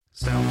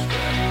Sounds good.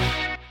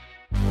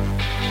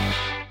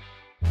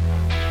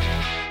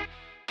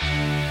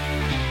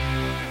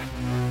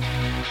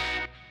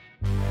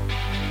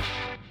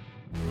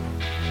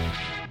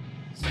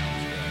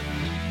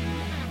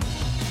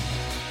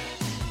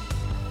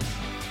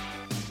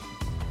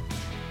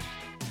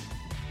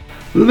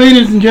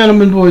 Ladies and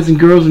gentlemen, boys and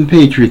girls, and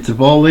patriots of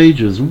all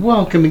ages,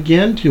 welcome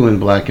again to In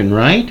Black and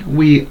Right.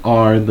 We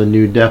are the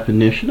new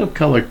definition of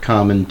color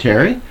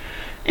commentary,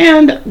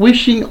 and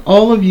wishing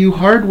all of you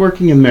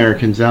hardworking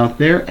Americans out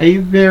there a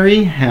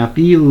very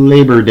happy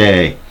Labor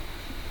Day.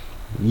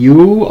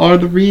 You are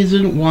the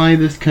reason why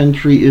this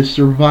country is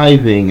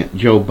surviving,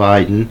 Joe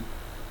Biden.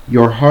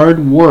 Your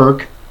hard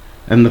work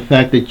and the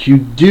fact that you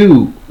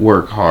do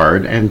work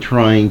hard and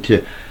trying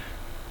to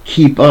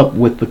keep up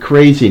with the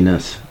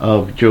craziness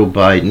of Joe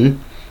Biden,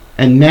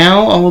 and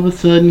now all of a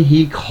sudden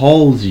he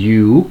calls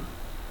you,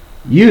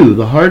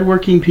 the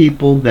hardworking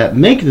people that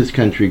make this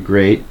country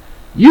great,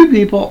 you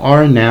people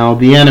are now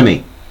the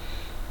enemy.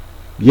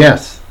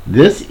 Yes,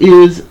 this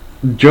is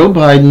Joe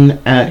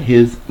Biden at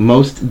his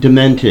most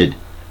demented.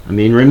 I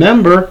mean,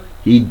 remember,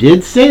 he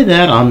did say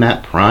that on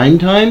that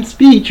primetime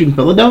speech in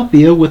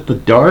Philadelphia with the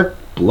dark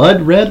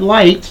blood red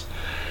lights,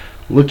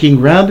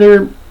 looking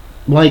rather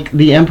like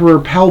the Emperor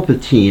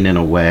Palpatine in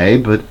a way,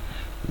 but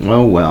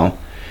oh well.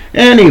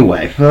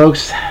 Anyway,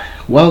 folks,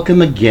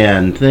 welcome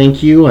again.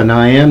 Thank you, and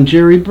I am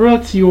Jerry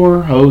Brooks,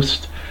 your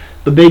host,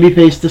 the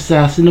baby-faced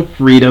assassin of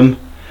freedom,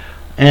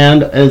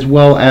 and as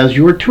well as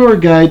your tour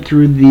guide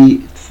through the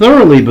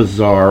thoroughly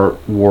bizarre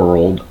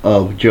world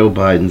of Joe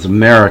Biden's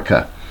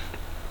America.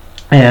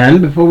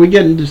 And before we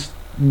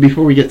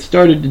get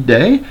started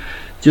today,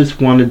 just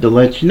wanted to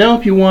let you know,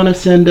 if you want to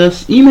send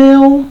us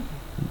email,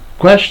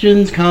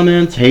 questions,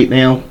 comments, hate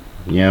mail,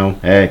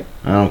 hey,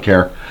 I don't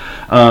care.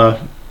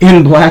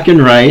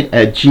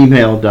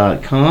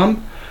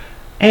 inblackandright@gmail.com.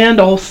 And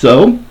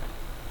also,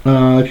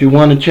 if you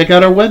want to check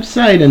out our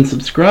website and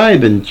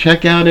subscribe and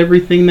check out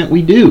everything that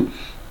we do,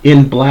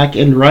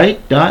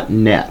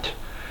 inblackandright.net.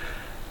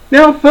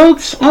 Now,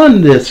 folks,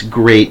 on this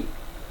great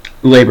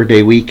Labor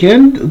Day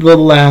weekend, the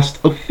last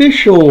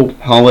official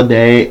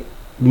holiday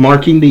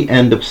marking the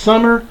end of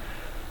summer,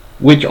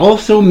 which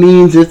also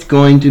means it's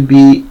going to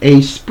be a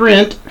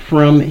sprint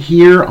from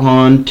here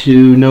on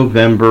to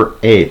November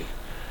 8th,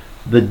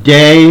 the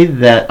day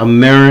that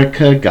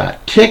America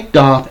got ticked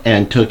off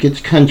and took its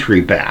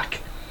country back.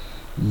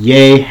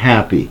 Yay,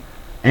 happy.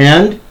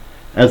 And,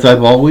 as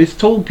I've always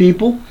told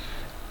people,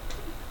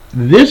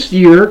 this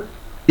year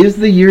is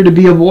the year to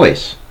be a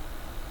voice.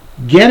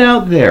 Get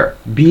out there,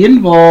 be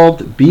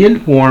involved, be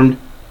informed,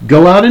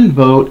 go out and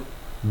vote,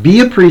 be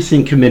a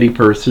precinct committee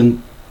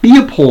person, be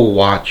a poll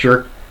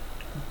watcher,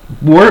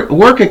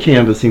 work a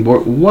canvassing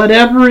board,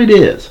 whatever it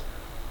is.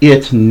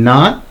 It's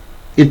not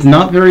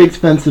very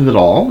expensive at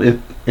all.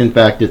 In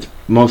fact, it's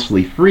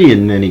mostly free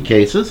in many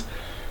cases.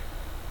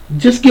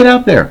 Just get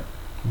out there,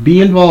 be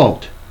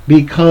involved,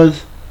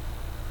 because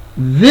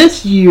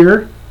this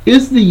year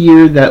is the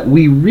year that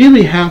we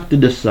really have to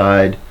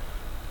decide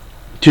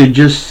to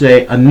just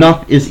say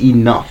enough is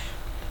enough.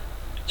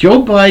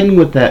 Joe Biden,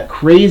 with that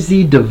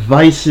crazy,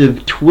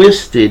 divisive,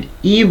 twisted,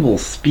 evil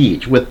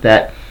speech, with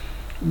that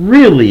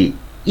really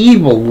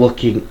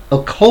evil-looking,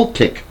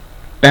 occultic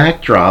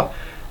backdrop,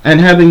 and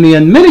having the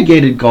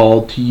unmitigated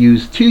gall to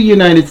use 2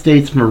 United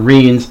States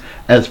Marines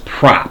as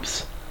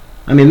props.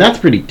 I mean, that's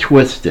pretty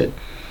twisted.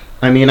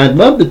 I mean, I'd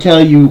love to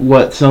tell you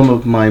what some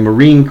of my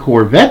Marine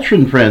Corps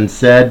veteran friends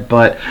said,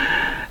 but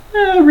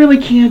I really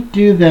can't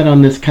do that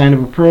on this kind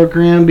of a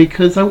program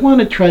because I want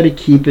to try to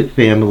keep it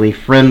family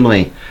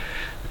friendly.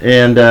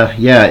 And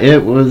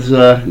it was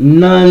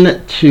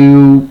none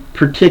too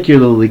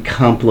particularly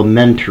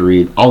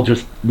complimentary. I'll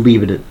just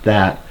leave it at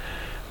that.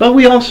 But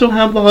we also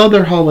have the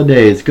other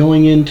holidays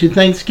going into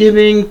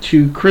Thanksgiving,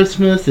 to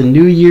Christmas and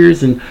New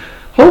Year's, and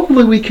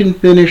hopefully we can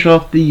finish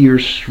off the year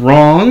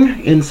strong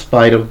in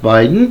spite of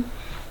Biden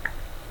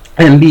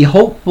and be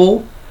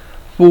hopeful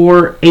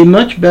for a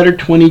much better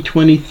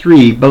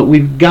 2023. But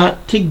we've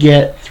got to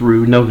get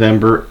through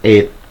November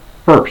 8th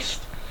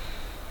first.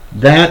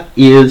 That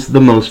is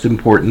the most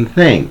important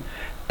thing.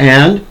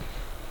 And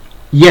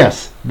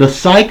yes, the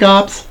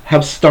psyops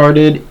have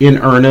started in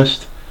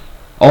earnest.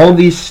 All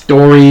these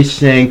stories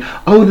saying,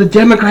 oh, the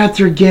Democrats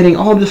are getting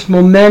all this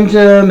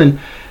momentum, and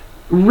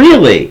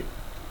really,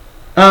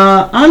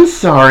 I'm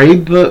sorry,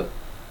 but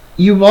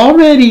you've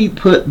already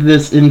put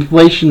this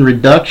Inflation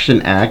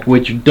Reduction Act,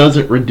 which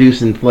doesn't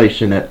reduce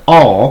inflation at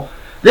all.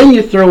 Then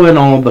you throw in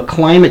all the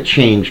climate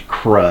change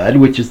crud,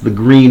 which is the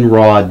Green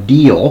Raw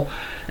Deal.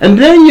 And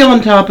then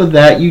on top of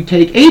that, you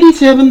take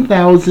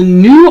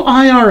 87,000 new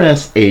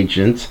IRS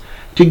agents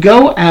to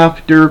go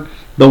after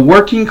the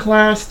working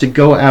class, to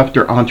go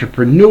after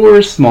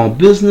entrepreneurs, small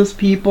business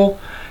people.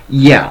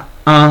 Yeah,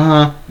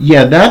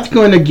 that's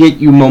going to get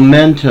you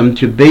momentum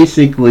to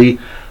basically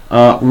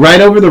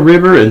right over the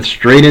river and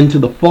straight into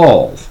the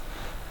falls.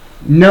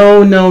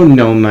 No,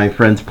 my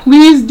friends.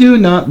 Please do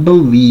not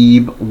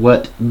believe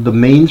what the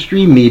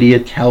mainstream media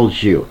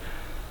tells you.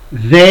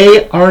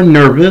 They are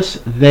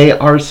nervous, they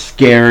are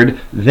scared,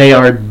 they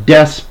are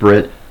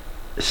desperate,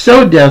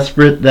 so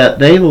desperate that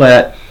they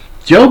let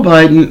Joe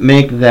Biden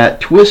make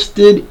that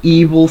twisted,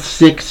 evil,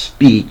 sick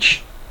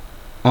speech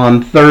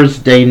on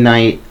Thursday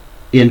night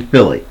in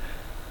Philly.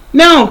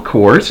 Now, of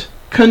course,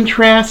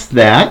 contrast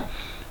that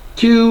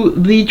to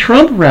the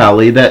Trump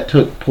rally that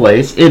took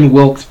place in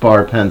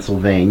Wilkes-Barre,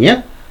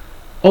 Pennsylvania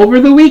over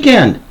the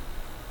weekend.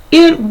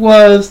 It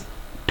was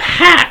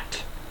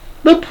packed.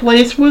 The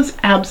place was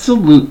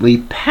absolutely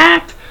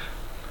packed.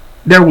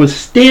 There was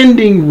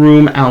standing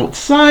room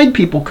outside.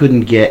 People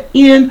couldn't get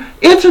in.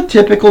 It's a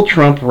typical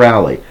Trump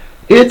rally.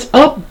 It's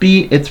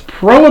upbeat. It's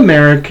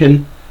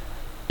pro-American.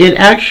 It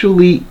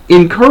actually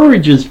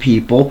encourages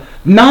people,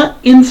 not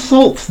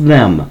insults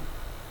them.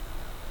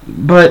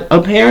 But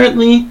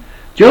apparently,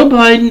 Joe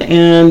Biden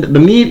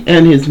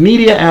and his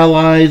media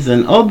allies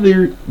and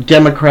other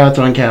Democrats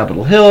on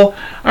Capitol Hill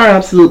are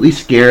absolutely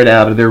scared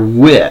out of their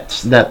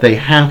wits that they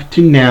have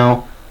to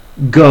now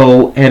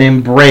go and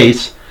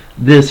embrace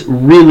this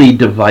really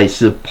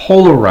divisive,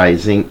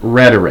 polarizing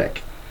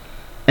rhetoric.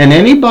 And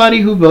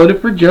anybody who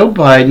voted for Joe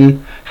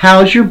Biden,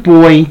 how's your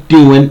boy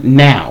doing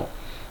now?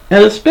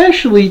 And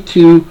especially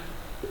to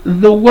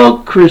the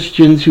woke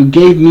Christians who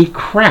gave me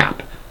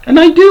crap. And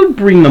I do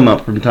bring them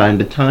up from time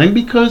to time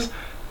because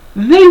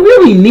they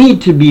really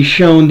need to be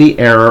shown the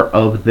error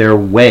of their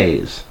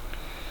ways.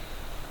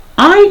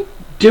 I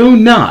do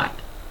not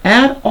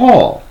at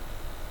all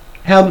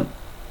have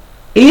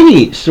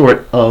any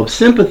sort of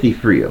sympathy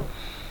for you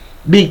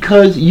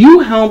because you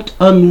helped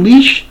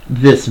unleash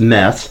this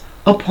mess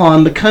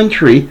upon the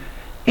country,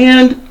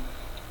 and,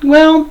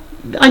 well,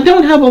 I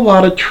don't have a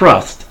lot of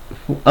trust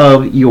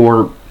of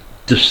your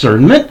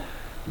discernment,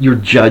 your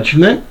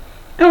judgment,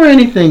 or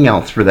anything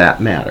else for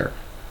that matter.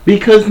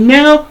 Because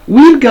now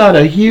we've got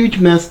a huge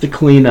mess to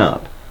clean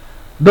up.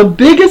 The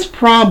biggest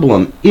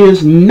problem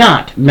is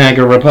not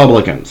MAGA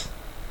Republicans.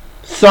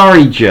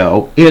 Sorry,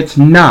 Joe, it's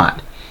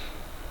not.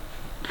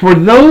 For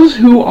those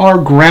who are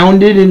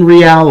grounded in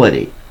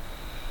reality,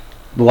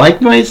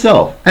 like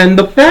myself, and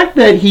the fact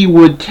that he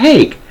would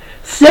take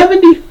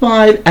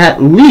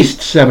at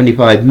least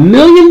 75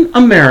 million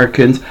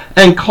Americans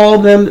and call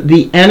them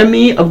the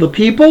enemy of the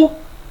people?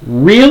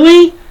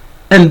 Really?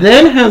 And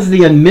then has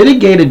the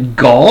unmitigated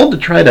gall to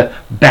try to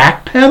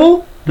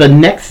backpedal the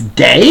next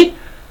day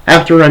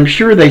after I'm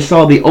sure they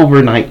saw the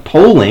overnight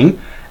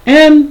polling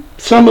and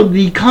some of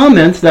the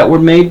comments that were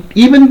made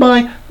even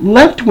by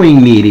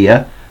left-wing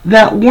media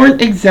that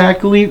weren't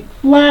exactly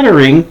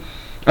flattering.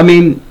 I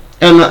mean,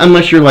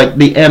 unless you're like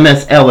the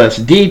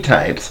MSLSD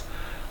types.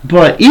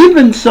 But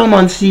even some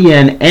on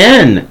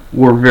CNN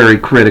were very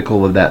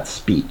critical of that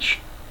speech.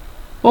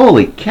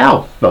 Holy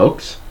cow,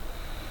 folks.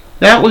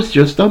 That was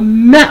just a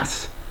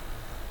mess.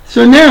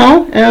 So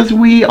now, as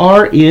we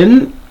are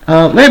in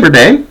Labor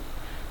Day,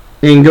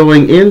 and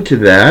going into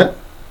that,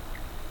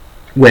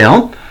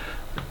 well,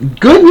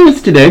 good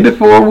news today.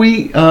 Before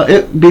we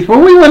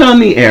went on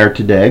the air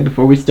today,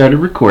 before we started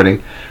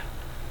recording,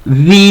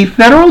 the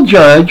federal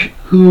judge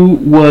who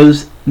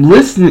was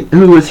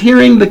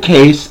hearing the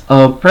case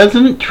of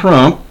President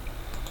Trump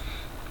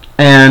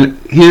and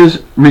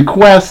his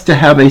request to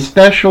have a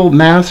special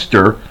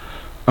master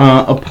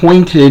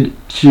appointed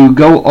to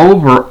go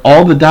over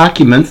all the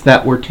documents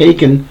that were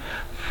taken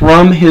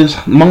from his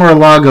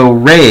Mar-a-Lago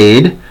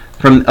raid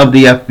of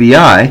the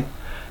FBI,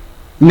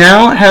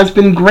 now has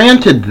been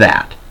granted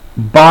that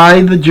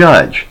by the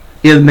judge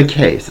in the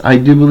case. I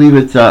do believe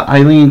it's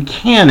Eileen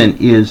Cannon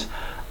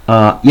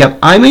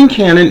Eileen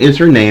Cannon is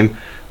her name,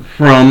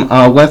 from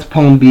West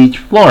Palm Beach,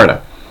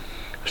 Florida.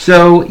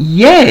 So,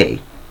 yay!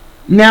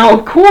 Now,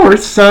 of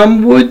course,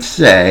 some would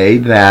say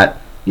that,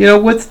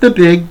 what's the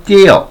big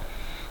deal?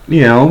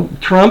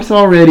 Trump's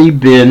already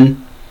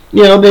been,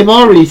 they've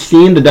already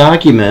seen the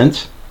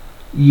documents.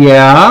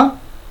 Yeah,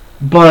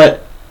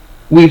 but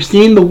we've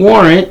seen the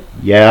warrant.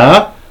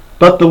 Yeah,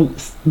 but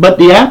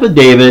the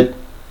affidavit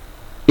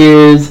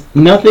is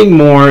nothing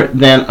more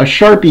than a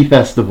Sharpie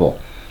festival.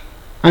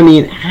 I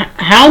mean,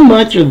 how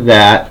much of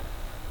that?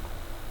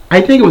 I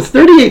think it was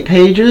 38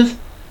 pages,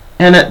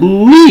 and at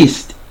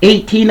least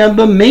 18 of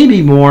them,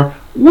 maybe more,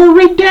 were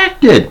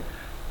redacted.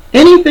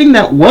 Anything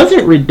that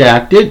wasn't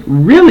redacted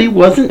really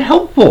wasn't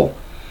helpful.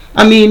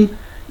 I mean,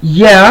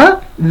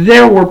 yeah,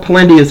 there were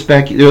plenty of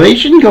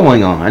speculation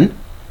going on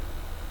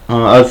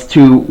as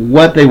to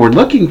what they were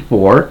looking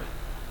for,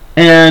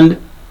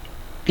 and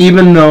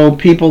even though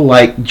people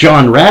like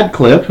John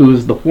Radcliffe, who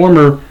is the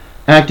former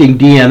acting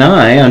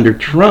DNI under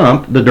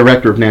Trump, the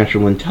Director of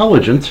National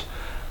Intelligence,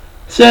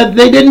 said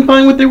they didn't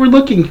find what they were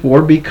looking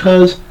for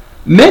because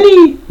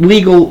many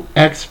legal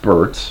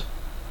experts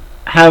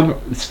have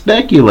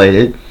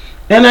speculated,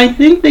 and I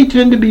think they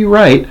tend to be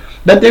right,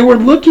 that they were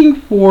looking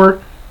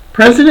for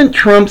President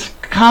Trump's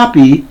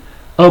copy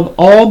of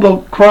all the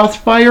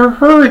Crossfire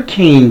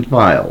hurricane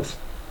files.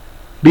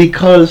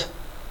 Because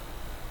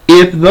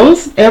if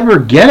those ever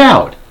get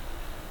out,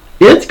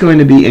 it's going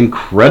to be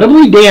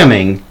incredibly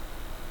damning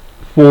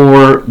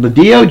for the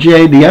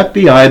DOJ, the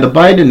FBI, the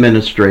Biden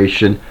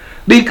administration,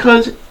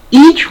 because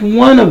each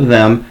one of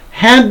them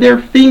had their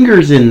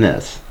fingers in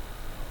this.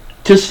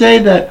 To say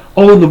that,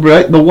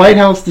 the White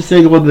House to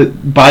say, well, that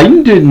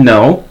Biden didn't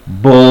know,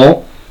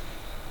 bull.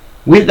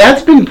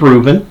 That's been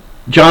proven.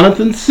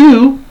 Jonathan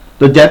Sue,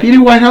 the deputy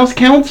White House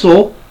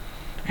counsel,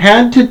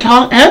 had to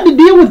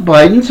deal with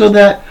Biden so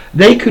that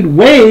they could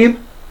waive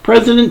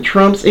President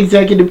Trump's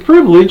executive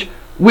privilege,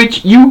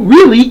 which you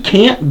really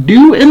can't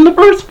do in the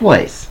first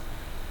place.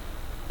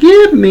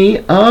 Give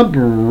me a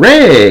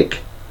break.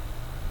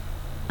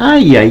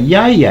 Ay, ay,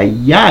 ay,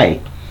 ay, ay.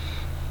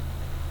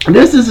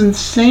 This is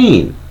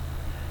insane.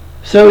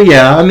 So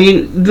yeah, I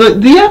mean, the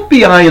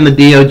FBI and the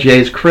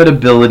DOJ's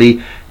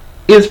credibility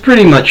is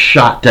pretty much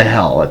shot to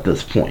hell at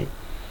this point.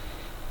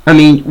 I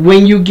mean,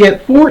 when you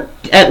get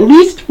at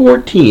least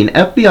 14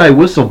 FBI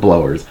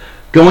whistleblowers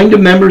going to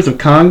members of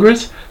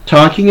Congress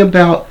talking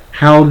about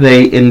how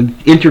they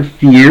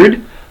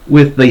interfered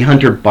with the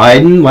Hunter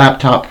Biden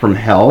laptop from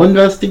hell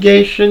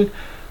investigation,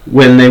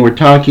 when they were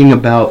talking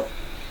about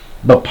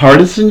the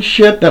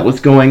partisanship that was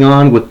going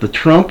on with the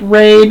Trump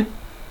raid,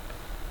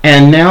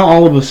 and now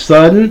all of a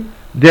sudden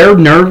they're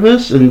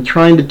nervous and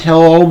trying to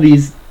tell all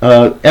these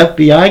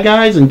FBI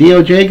guys and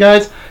DOJ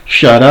guys,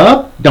 shut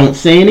up, don't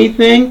say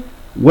anything.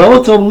 Well,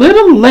 it's a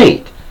little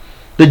late.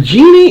 The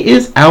genie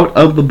is out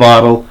of the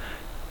bottle,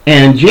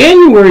 and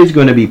January is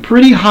going to be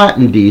pretty hot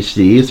in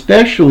D.C.,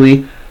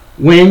 especially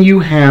when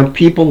you have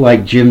people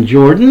like Jim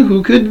Jordan,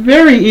 who could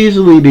very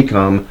easily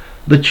become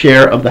the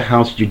chair of the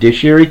House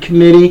Judiciary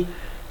Committee.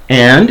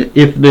 And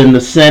if in the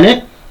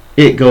Senate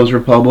it goes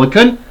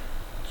Republican,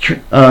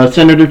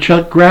 Senator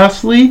Chuck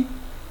Grassley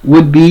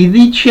would be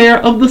the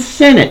chair of the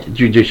Senate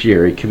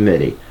Judiciary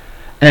Committee.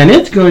 And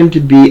it's going to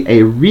be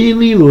a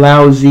really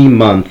lousy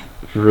month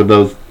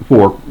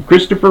for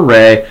Christopher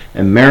Wray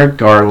and Merrick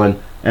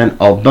Garland and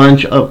a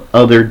bunch of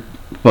other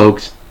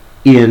folks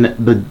in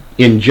the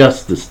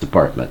Justice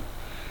Department.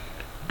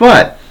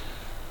 But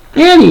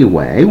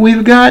anyway,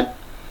 we've got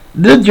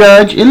the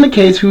judge in the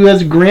case who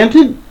has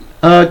granted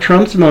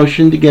Trump's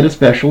motion to get a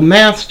special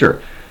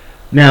master.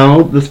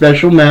 Now, the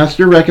special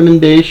master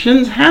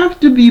recommendations have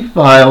to be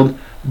filed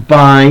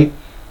by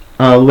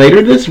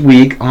later this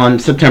week on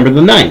September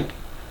the 9th,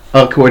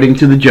 according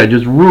to the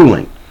judge's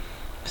ruling.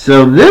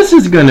 So this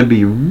is going to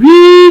be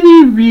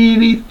really,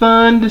 really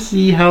fun to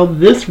see how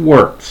this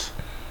works.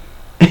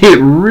 It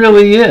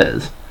really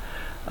is.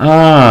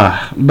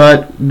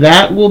 But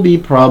that will be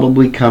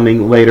probably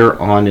coming later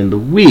on in the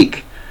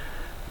week.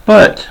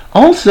 But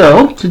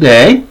also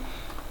today,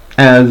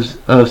 as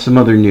some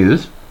other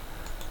news,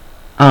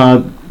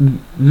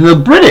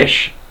 the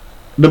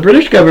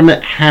British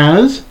government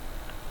has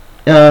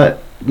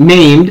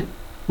named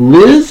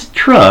Liz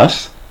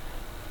Truss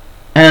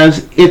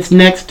as its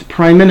next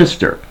prime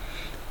minister,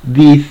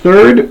 the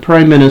third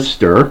prime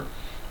minister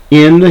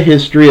in the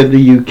history of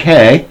the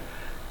UK,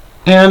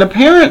 and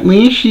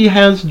apparently she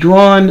has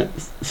drawn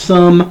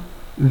some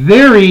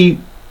very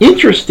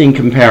interesting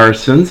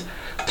comparisons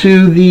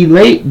to the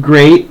late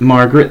great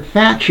Margaret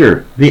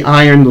Thatcher, the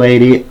Iron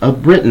Lady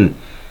of Britain.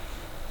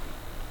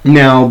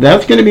 Now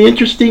that's going to be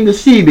interesting to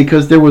see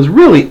because there was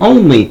really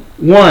only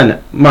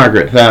one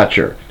Margaret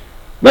Thatcher.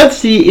 Let's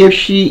see if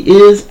she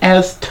is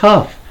as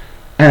tough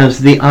as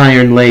the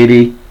Iron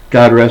Lady,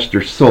 God rest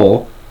her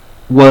soul,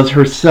 was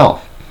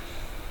herself.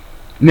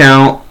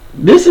 Now,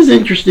 this is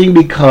interesting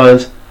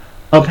because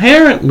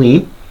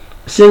apparently,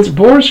 since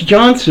Boris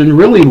Johnson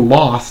really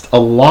lost a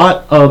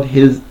lot of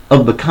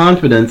the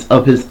confidence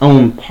of his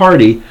own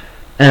party,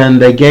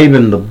 and they gave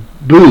him the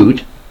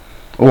boot,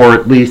 or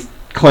at least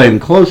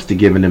claimed close to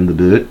giving him the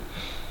boot,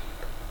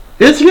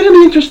 it's going to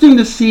be interesting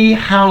to see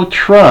how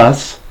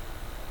Truss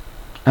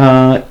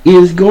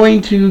is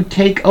going to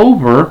take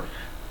over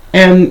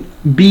and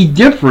be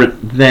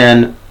different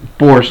than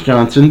Boris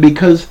Johnson,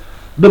 because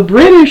the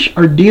British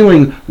are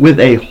dealing with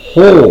a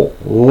whole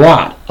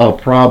lot of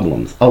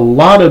problems. A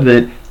lot of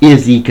it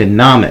is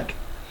economic.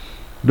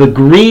 The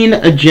green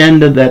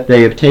agenda that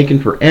they have taken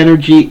for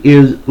energy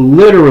is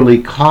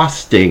literally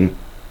costing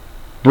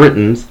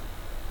Britons,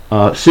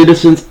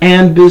 citizens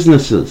and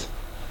businesses.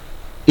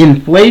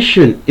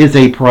 Inflation is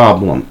a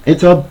problem.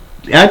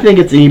 I think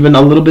it's even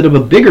a little bit of a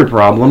bigger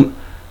problem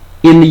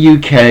in the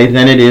UK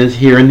than it is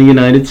here in the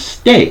United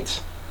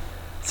States.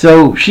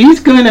 So she's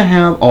going to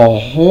have a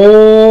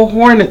whole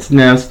hornet's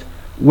nest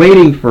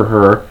waiting for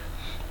her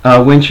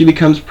when she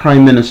becomes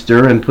prime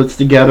minister and puts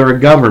together a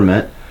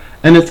government.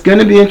 And it's going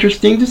to be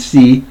interesting to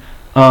see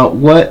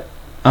what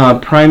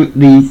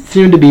the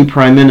soon-to-be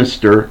prime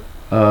minister,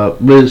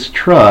 Liz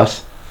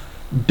Truss,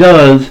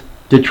 does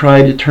to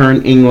try to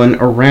turn England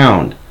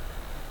around.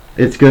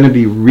 It's going to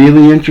be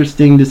really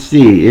interesting to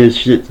see.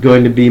 Is it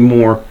going to be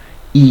more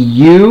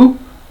EU,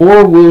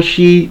 or will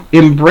she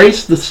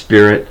embrace the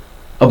spirit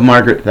of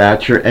Margaret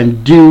Thatcher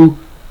and do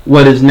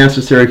what is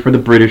necessary for the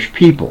British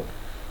people?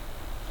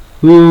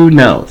 Who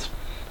knows?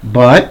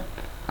 But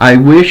I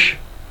wish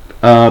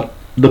the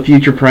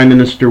future Prime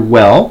Minister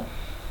well,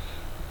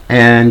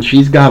 and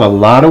she's got a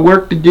lot of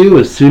work to do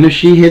as soon as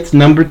she hits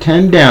number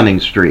 10 Downing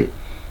Street.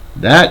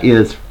 That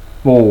is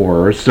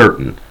for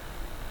certain.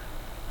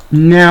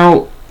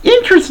 Now,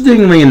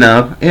 interestingly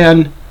enough,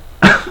 and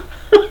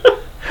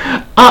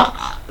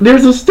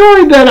there's a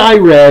story that I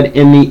read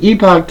in the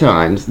Epoch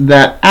Times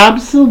that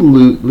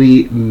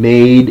absolutely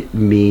made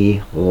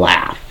me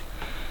laugh.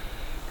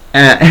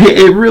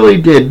 It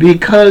really did,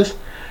 because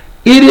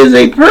it is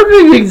a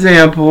perfect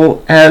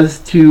example as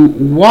to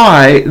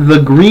why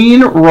the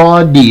green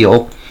raw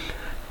deal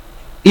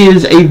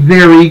is a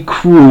very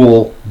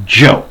cruel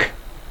joke.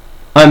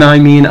 And I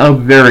mean a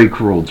very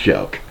cruel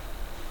joke.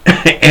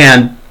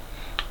 And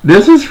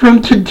this is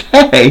from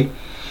today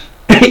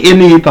in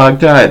the Epoch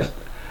Times.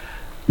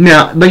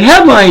 Now, the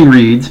headline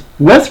reads,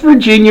 West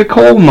Virginia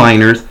coal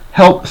miners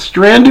help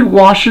stranded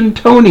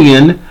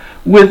Washingtonian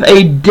with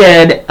a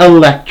dead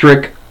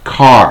electric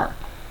car.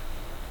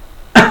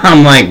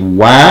 I'm like,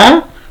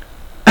 what?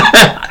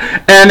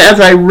 And as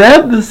I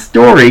read the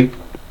story,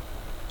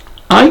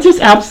 I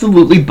just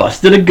absolutely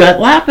busted a gut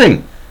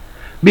laughing.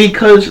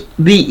 Because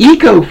the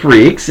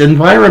eco-freaks,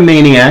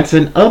 enviromaniacs,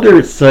 and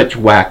other such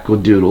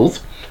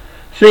wackadoodles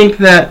think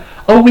that,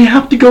 oh, we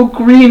have to go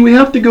green, we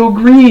have to go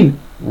green.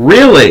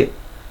 Really?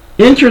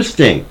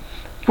 Interesting.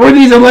 For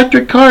these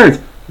electric cars,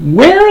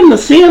 where in the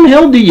Sam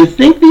Hill do you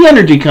think the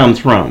energy comes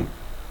from?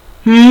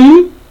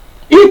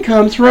 It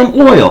comes from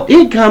oil.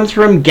 It comes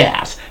from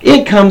gas.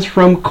 It comes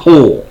from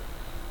coal.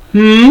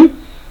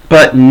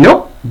 But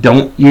nope,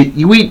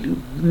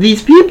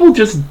 these people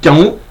just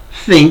don't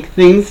think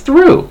things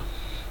through.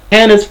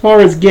 And as far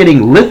as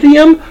getting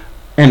lithium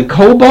and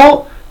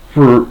cobalt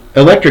for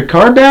electric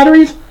car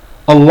batteries,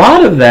 a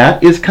lot of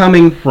that is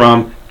coming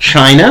from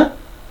China,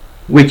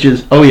 which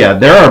is, oh yeah,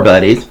 they're our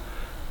buddies.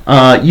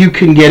 You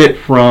can get it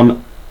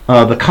from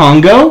the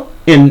Congo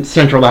in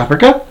Central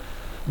Africa,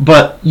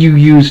 but you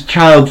use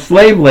child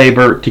slave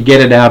labor to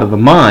get it out of the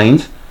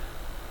mines.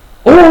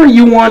 Or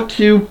you want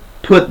to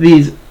put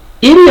these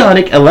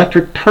idiotic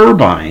electric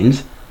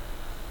turbines,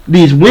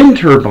 these wind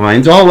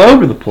turbines all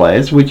over the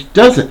place, which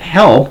doesn't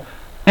help,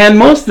 and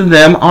most of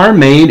them are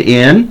made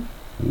in,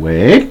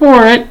 wait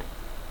for it,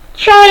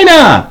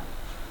 China.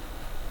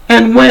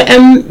 And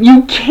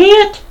you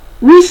can't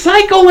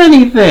recycle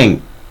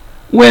anything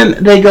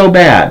when they go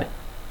bad.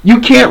 You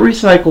can't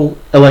recycle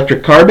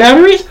electric car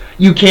batteries.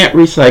 You can't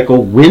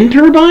recycle wind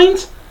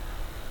turbines.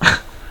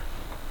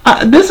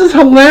 This is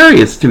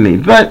hilarious to me,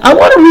 but I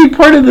want to read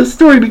part of this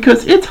story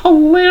because it's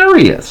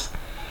hilarious.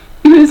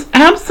 It is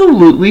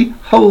absolutely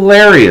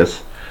hilarious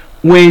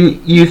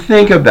when you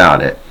think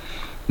about it.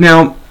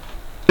 Now,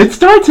 it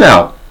starts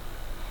out,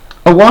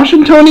 a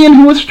Washingtonian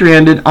who was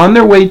stranded on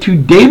their way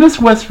to Davis,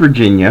 West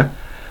Virginia,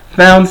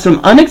 found some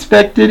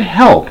unexpected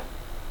help,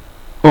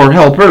 or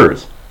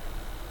helpers.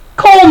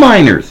 Coal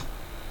miners.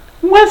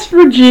 West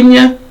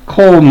Virginia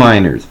coal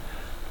miners.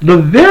 The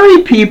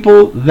very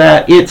people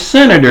that its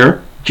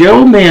Senator,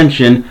 Joe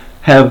Manchin,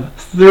 have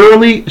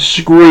thoroughly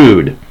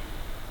screwed.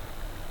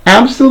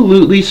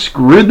 Absolutely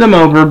screwed them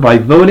over by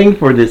voting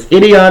for this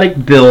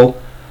idiotic bill,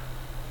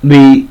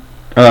 the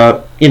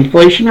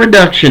Inflation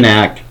Reduction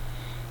Act,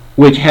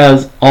 which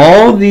has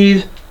all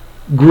these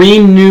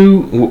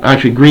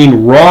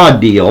green raw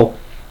deal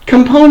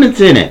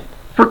components in it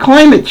for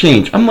climate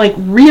change. I'm like,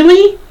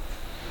 really?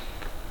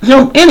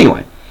 So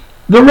anyway,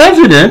 the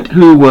resident,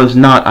 who was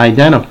not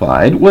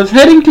identified, was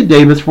heading to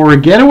Davis for a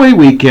getaway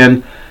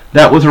weekend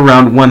that was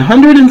around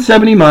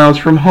 170 miles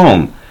from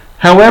home.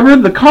 However,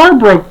 the car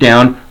broke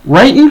down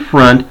right in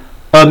front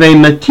of a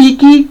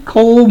Matiki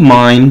coal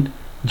mine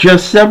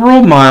just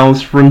several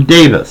miles from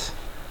Davis.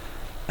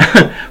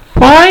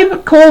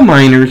 5 coal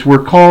miners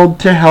were called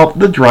to help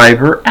the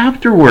driver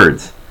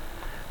afterwards.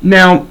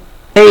 Now,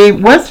 a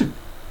West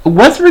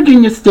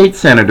Virginia State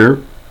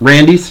Senator,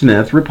 Randy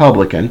Smith,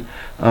 Republican,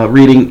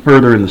 reading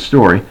further in the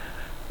story,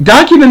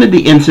 documented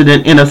the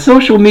incident in a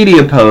social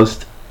media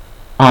post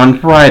on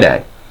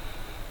Friday.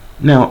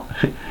 Now,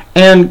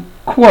 and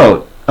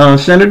quote,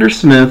 Senator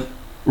Smith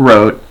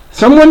wrote,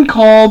 "Someone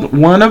called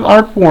one of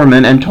our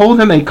foremen and told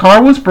him a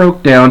car was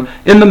broke down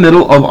in the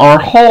middle of our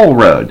haul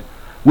road.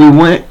 We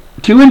went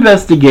to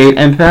investigate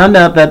and found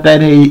out that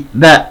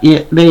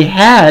they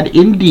had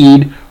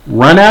indeed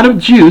run out of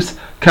juice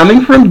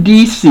coming from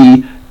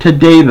D.C. to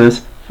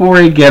Davis for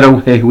a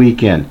getaway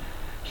weekend.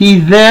 He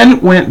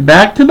then went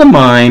back to the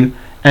mine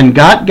and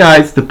got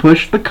guys to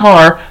push the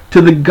car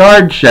to the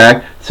guard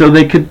shack so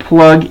they could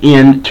plug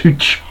in to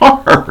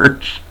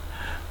charge."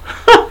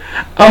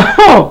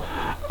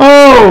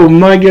 Oh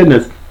my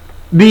goodness.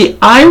 The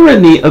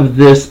irony of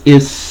this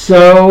is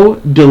so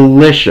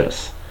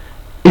delicious.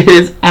 It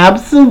is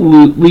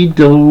absolutely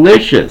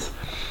delicious.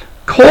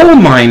 Coal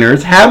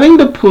miners having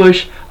to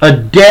push a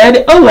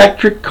dead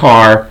electric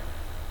car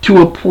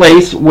to a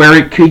place where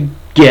it could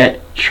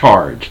get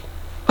charged.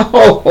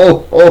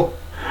 Oh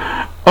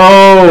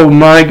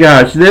my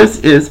gosh. This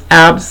is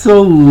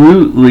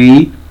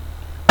absolutely...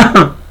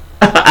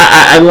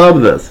 I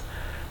love this.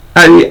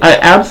 I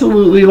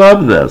absolutely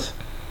love this.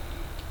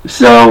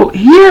 So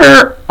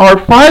here are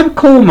 5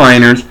 coal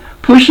miners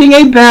pushing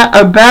a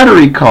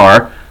battery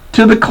car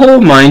to the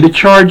coal mine to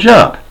charge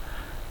up.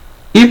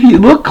 If you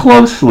look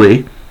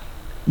closely,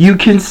 you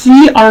can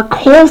see our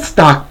coal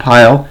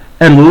stockpile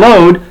and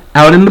load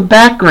out in the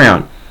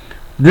background.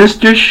 This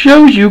just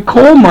shows you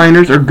coal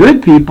miners are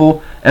good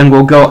people and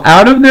will go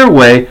out of their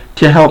way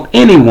to help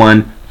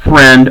anyone,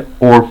 friend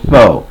or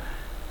foe.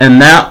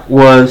 And that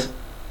was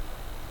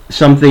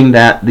something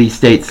that the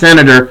state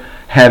senator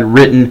had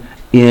written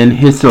in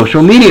his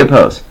social media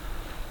post.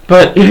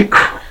 But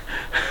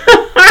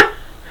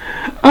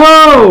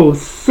oh,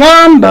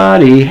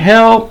 somebody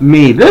help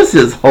me. This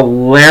is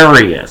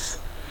hilarious.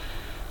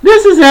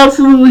 This is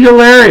absolutely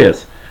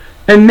hilarious.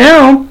 And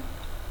now,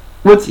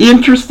 what's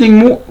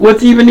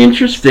even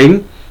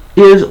interesting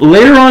is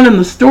later on in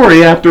the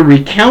story, after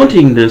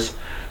recounting this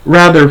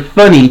rather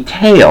funny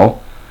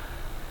tale.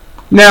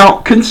 Now,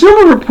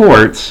 Consumer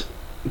Reports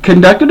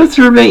conducted a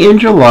survey in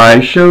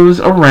July shows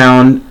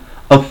around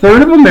a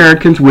third of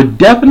Americans would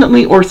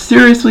definitely or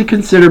seriously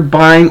consider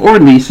buying or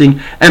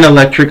leasing an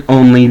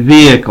electric-only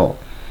vehicle.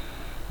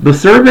 The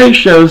survey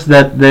shows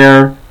that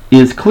there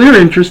is clear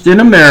interest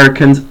in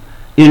Americans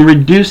in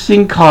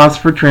reducing costs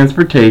for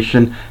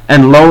transportation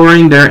and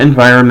lowering their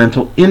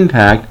environmental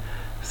impact,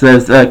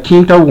 says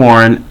Quinta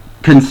Warren,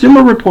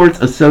 Consumer Reports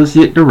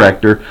Associate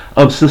Director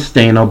of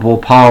Sustainable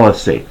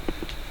Policy.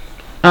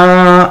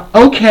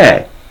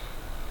 Okay.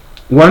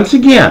 Once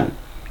again,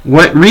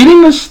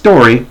 reading the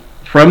story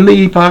from the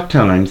Epoch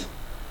Times,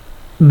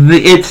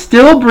 it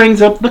still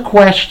brings up the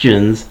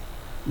questions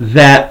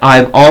that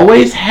I've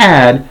always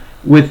had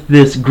with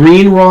this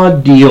Green Raw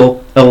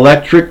Deal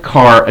electric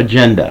car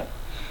agenda.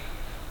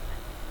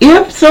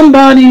 If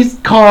somebody's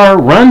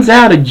car runs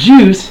out of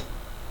juice,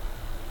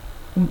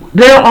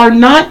 there are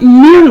not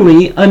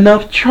nearly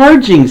enough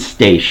charging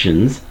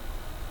stations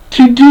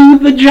to do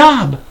the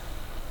job.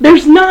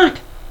 There's not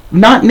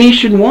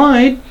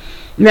nationwide.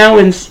 Now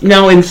in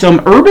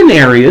some urban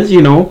areas,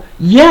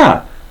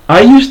 yeah,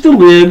 I used to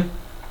live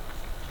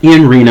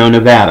in Reno,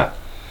 Nevada.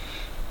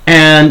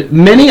 And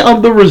many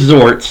of the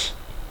resorts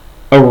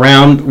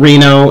around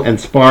Reno and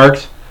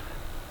Sparks,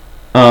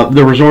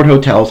 the resort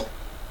hotels,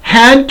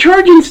 had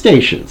charging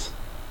stations.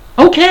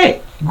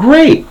 Okay,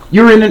 great.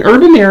 You're in an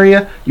urban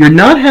area. You're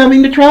not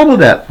having to travel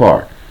that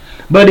far.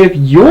 But if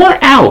you're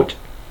out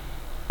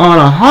on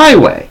a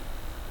highway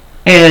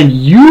and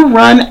you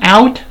run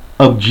out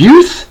of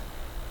juice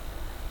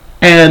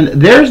and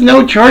there's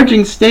no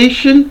charging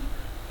station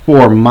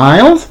for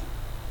miles,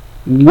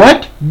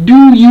 what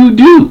do you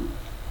do?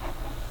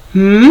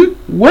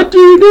 What do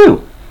you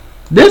do?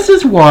 This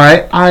is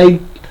why I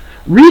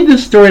read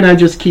this story and I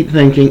just keep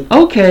thinking,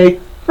 okay,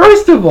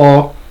 first of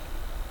all,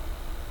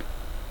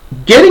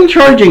 getting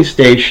charging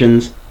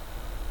stations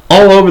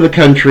all over the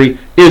country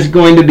is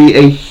going to be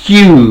a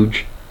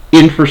huge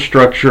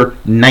infrastructure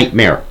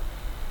nightmare.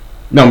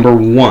 Number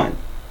one.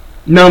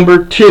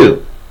 Number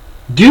two,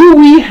 do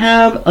we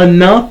have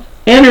enough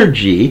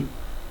energy?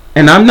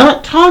 And I'm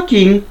not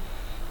talking,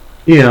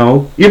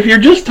 if you're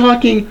just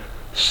talking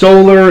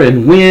solar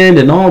and wind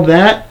and all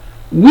that,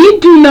 we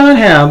do not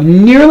have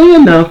nearly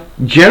enough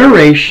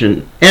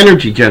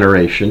energy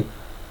generation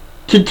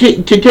to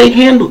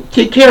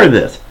take care of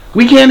this.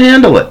 We can't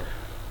handle it.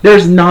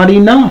 There's not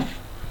enough.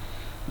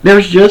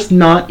 There's just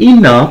not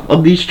enough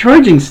of these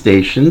charging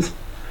stations.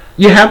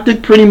 You have to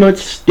pretty much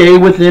stay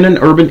within an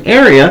urban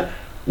area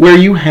where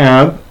you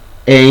have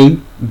a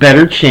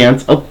better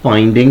chance of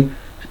finding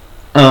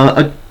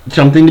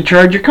something to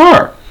charge your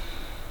car.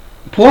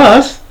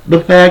 Plus,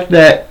 the fact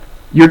that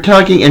you're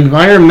talking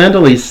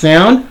environmentally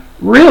sound,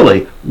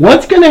 really,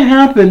 what's going to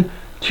happen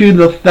to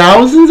the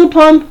thousands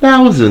upon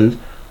thousands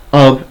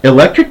of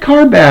electric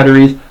car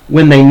batteries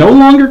when they no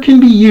longer can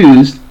be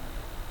used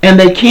and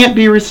they can't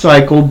be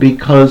recycled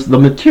because the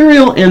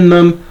material in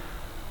them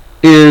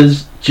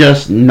is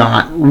just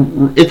not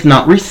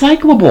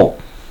recyclable?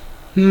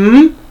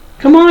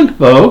 Come on,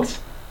 folks.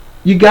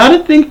 You got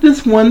to think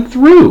this one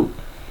through.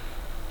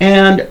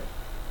 And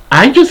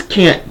I just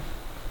can't.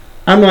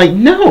 I'm like,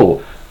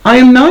 no, I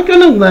am not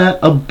going to let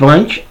a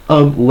bunch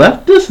of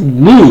leftist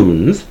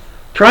loons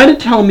try to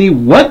tell me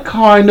what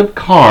kind of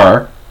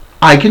car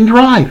I can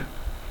drive.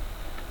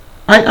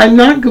 I'm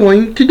not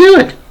going to do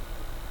it.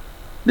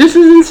 This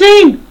is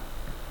insane.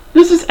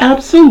 This is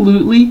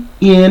absolutely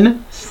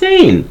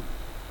insane.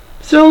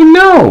 So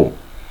no,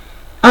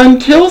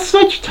 until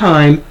such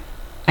time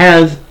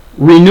as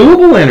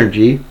renewable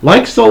energy,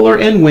 like solar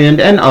and wind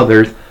and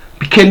others,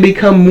 can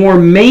become more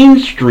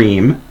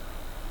mainstream,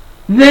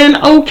 then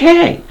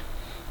okay,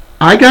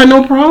 I got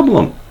no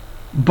problem.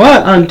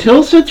 But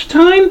until such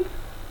time,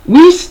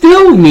 we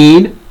still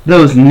need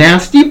those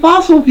nasty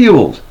fossil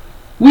fuels.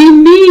 We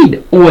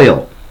need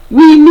oil.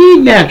 We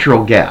need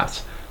natural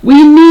gas.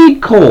 We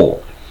need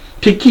coal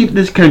to keep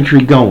this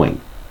country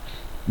going.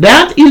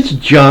 That is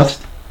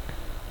just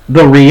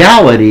the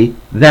reality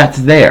that's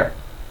there.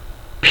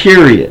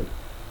 Period.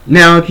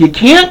 Now, if you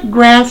can't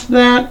grasp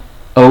that,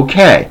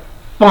 okay,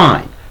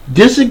 fine.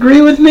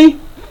 Disagree with me?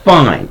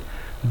 Fine.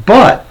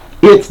 But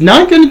it's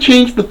not going to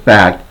change the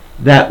fact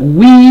that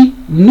we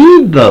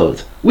need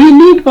those. We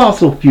need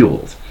fossil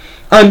fuels.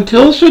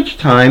 Until such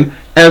time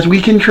as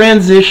we can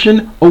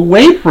transition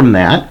away from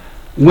that,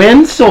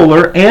 when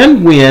solar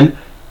and wind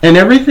and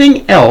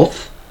everything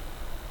else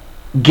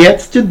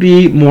gets to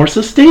be more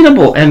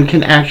sustainable and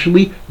can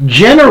actually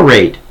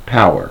generate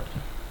power.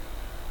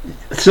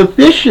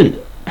 Sufficient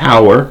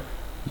power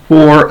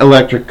for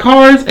electric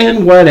cars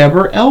and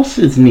whatever else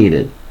is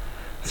needed.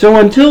 So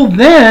until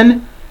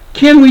then,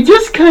 can we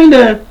just kind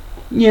of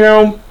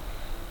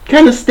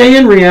stay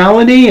in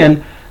reality,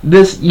 and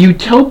this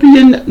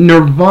utopian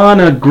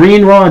nirvana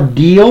green raw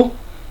deal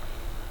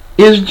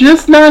is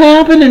just not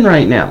happening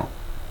right now.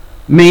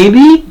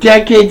 Maybe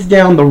decades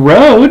down the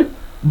road,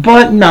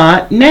 but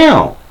not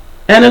now.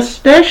 And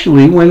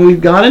especially when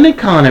we've got an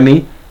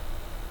economy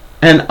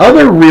and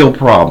other real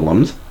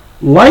problems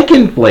like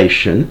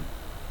inflation,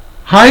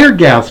 higher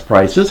gas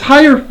prices,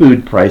 higher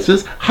food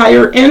prices,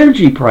 higher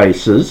energy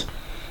prices,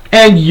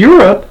 and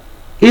Europe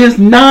is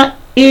not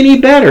any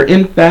better.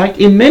 In fact,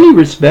 in many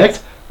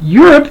respects,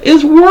 Europe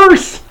is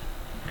worse.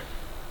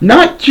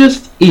 Not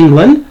just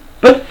England,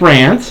 but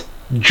France,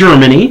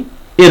 Germany,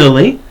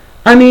 Italy.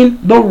 I mean,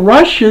 the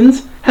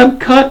Russians have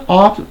cut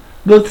off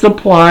the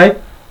supply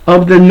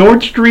of the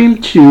Nord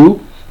Stream 2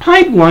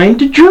 pipeline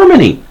to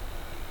Germany.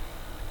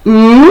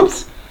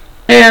 Oops.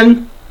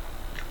 And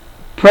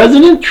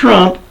President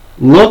Trump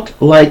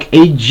looked like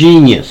a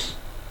genius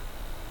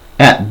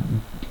at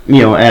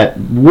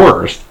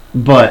worst,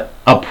 but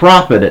a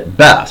prophet at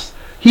best.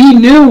 He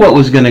knew what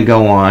was going to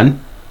go on.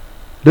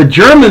 The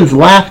Germans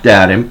laughed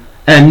at him,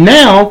 and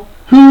now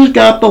who's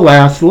got the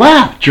last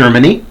laugh,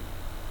 Germany?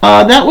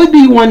 That would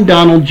be one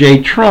Donald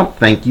J. Trump.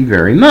 Thank you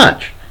very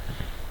much.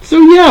 So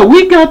yeah,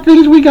 we got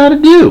things we got to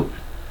do.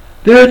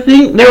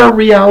 There are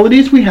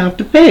realities we have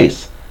to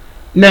face.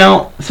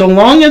 Now, so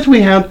long as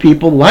we have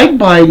people like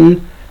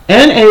Biden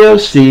and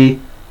AOC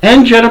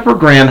and Jennifer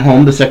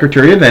Granholm, the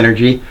Secretary of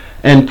Energy,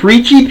 and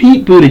preachy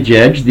Pete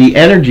Buttigieg,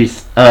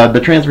 the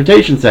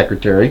Transportation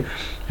Secretary,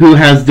 who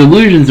has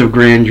delusions of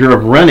grandeur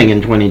of running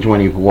in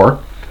 2024,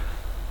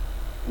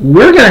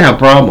 we're going to have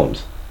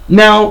problems.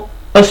 Now,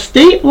 a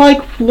state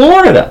like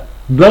Florida,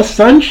 the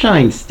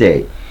Sunshine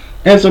State,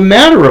 as a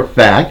matter of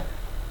fact,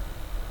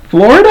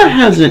 Florida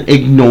hasn't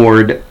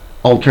ignored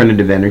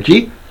alternative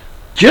energy.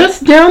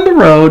 Just down the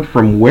road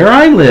from where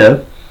I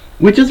live,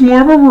 which is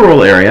more of a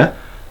rural area,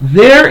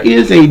 there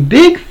is a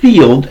big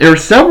field, or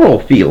several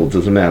fields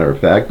as a matter of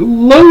fact,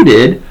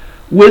 loaded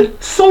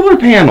with solar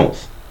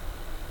panels.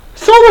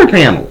 Solar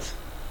panels.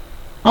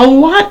 A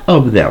lot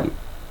of them.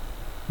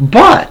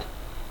 But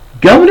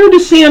Governor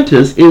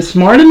DeSantis is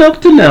smart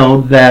enough to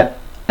know that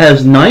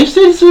as nice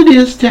as it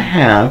is to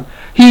have,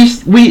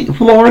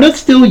 Florida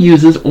still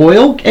uses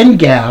oil and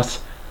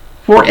gas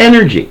for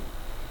energy.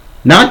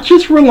 Not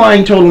just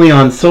relying totally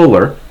on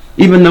solar,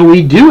 even though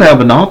we do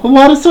have an awful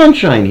lot of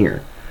sunshine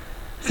here.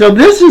 So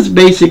this is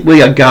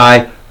basically a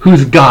guy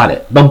who's got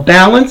it. The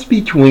balance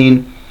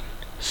between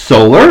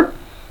solar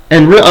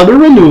and other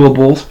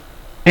renewables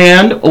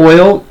and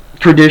oil,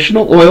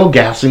 traditional oil,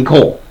 gas, and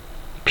coal.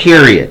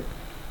 Period.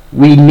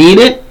 We need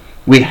it.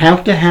 We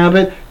have to have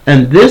it.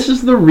 And this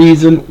is the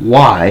reason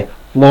why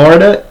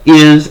Florida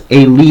is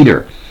a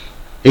leader.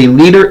 A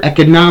leader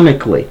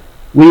economically.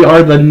 We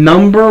are the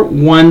number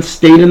one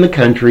state in the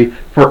country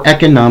for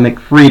economic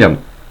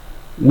freedom.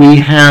 We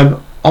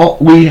have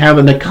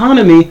an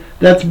economy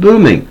that's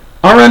booming.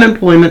 Our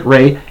unemployment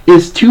rate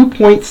is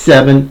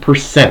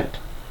 2.7%.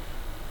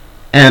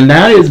 And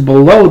that is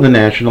below the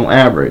national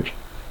average.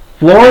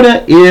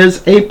 Florida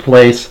is a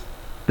place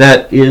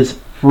that is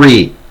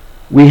free.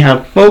 We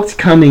have folks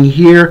coming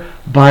here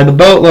by the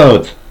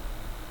boatloads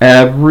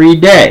every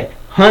day.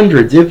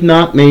 Hundreds, if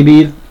not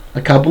maybe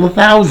a couple of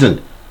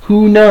thousand.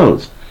 Who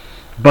knows?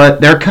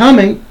 But they're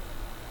coming,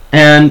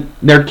 and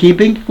they're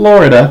keeping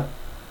Florida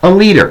a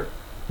leader.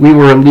 We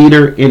were a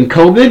leader in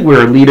COVID.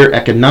 We're a leader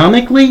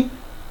economically.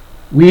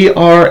 We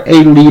are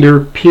a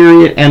leader,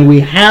 period. And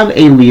we have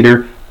a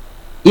leader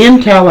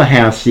in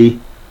Tallahassee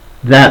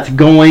that's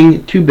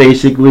going to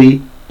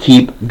basically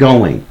keep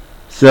going.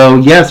 So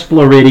yes,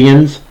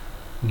 Floridians,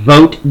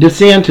 vote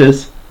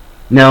DeSantis.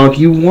 Now, if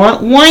you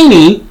want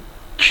whiny,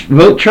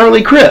 vote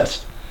Charlie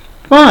Crist.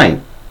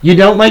 Fine. You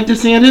don't like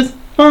DeSantis?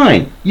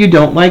 Fine. You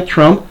don't like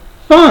Trump?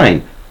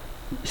 Fine.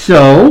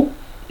 So,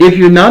 if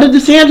you're not a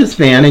DeSantis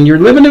fan and you're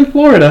living in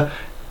Florida,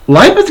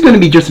 life is going to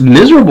be just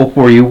miserable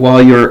for you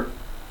while you're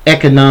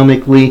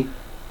economically,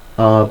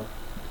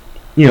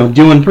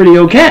 doing pretty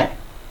okay.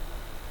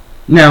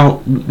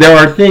 Now, there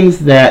are things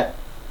that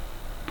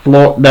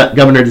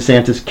Governor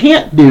DeSantis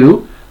can't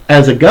do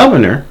as a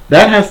governor.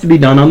 That has to be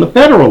done on the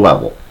federal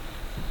level.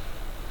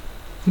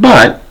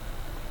 But,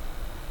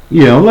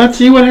 let's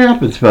see what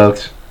happens,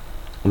 folks.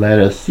 Let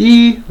us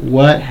see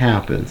what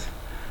happens.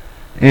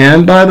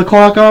 And by the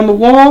clock on the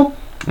wall,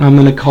 I'm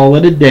going to call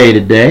it a day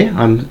today.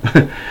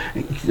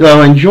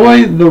 So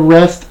enjoy the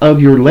rest of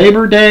your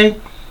Labor Day.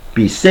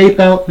 Be safe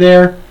out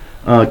there.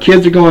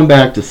 Kids are going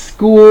back to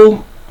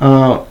school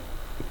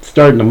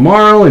starting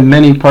tomorrow in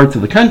many parts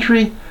of the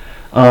country.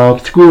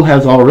 School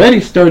has already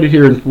started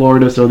here in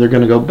Florida, so they're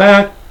going to go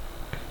back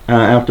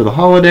after the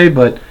holiday.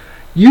 But,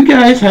 You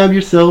guys have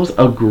yourselves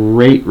a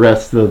great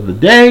rest of the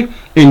day.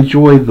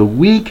 Enjoy the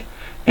week.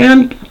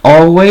 And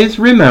always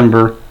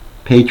remember,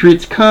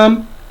 Patriots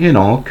come in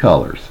all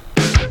colors.